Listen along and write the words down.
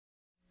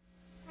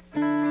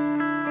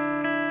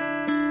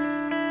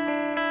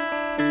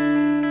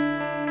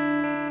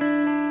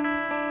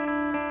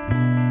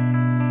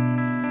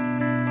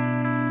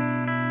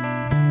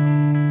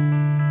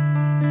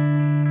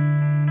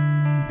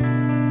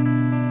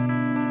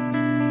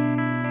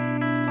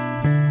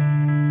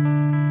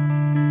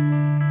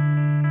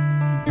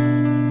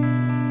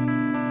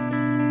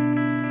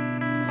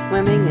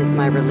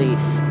my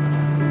release.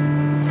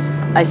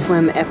 I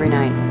swim every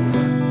night.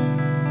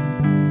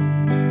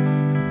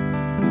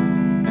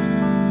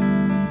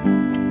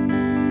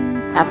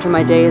 After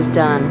my day is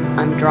done,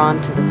 I'm drawn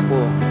to the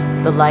pool.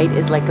 The light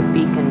is like a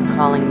beacon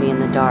calling me in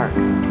the dark.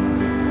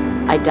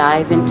 I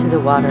dive into the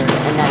water,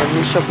 and that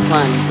initial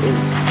plunge is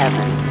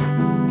heaven.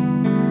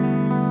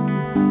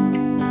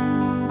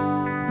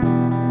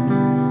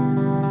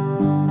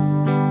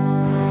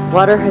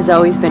 Water has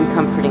always been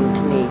comforting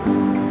to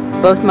me.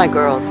 Both my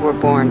girls were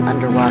born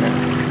underwater,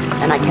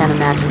 and I can't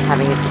imagine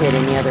having a kid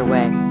any other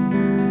way.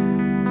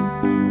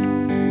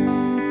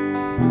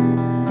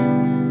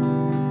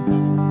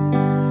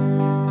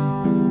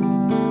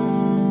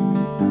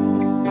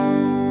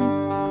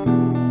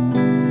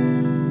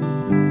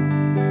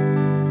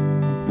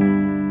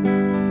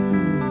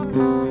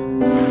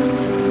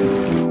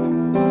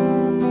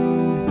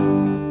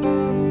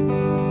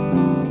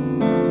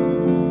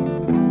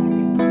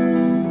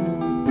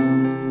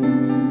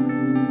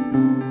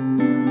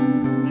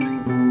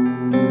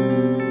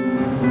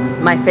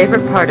 My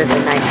favorite part of the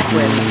night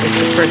swim is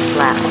the first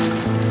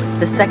lap.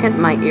 The second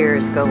my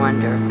ears go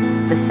under,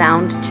 the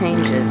sound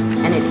changes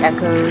and it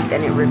echoes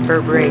and it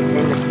reverberates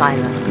into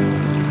silence,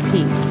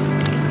 peace.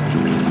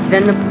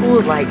 Then the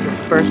pool light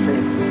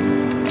disperses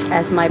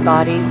as my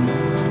body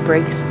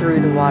breaks through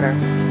the water.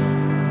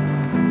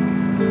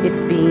 Its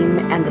beam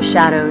and the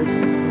shadows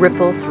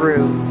ripple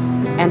through,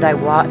 and I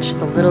watch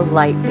the little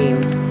light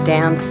beams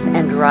dance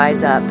and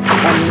rise up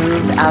and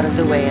move out of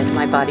the way as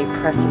my body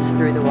presses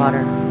through the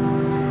water.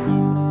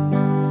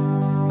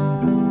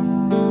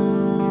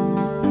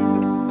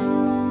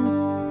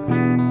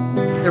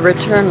 The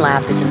return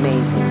lap is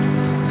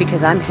amazing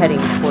because I'm heading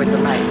toward the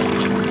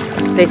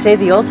light. They say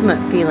the ultimate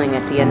feeling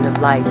at the end of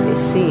life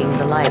is seeing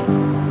the light.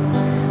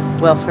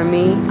 Well, for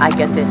me, I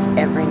get this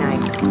every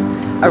night.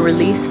 A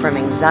release from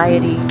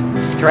anxiety,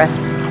 stress,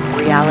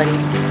 reality,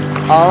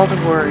 all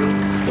the worries.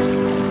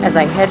 As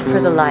I head for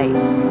the light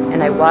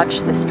and I watch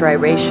the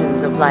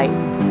striations of light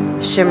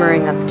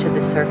shimmering up to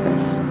the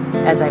surface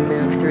as I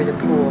move through the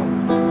pool,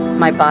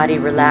 my body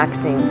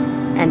relaxing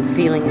and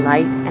feeling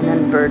light and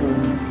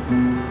unburdened.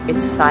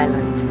 It's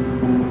silent.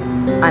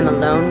 I'm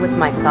alone with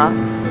my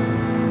thoughts,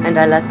 and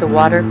I let the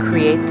water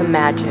create the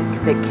magic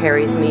that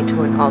carries me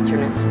to an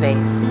alternate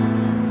space.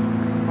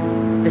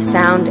 The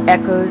sound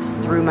echoes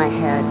through my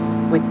head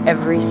with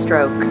every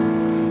stroke,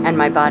 and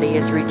my body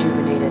is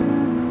rejuvenated.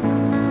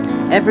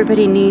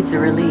 Everybody needs a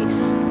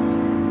release.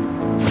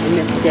 In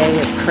this day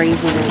of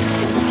craziness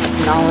and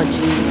technology,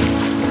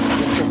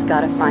 you've just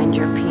got to find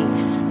your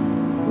peace.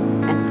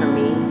 And for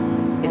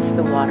me, it's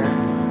the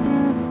water.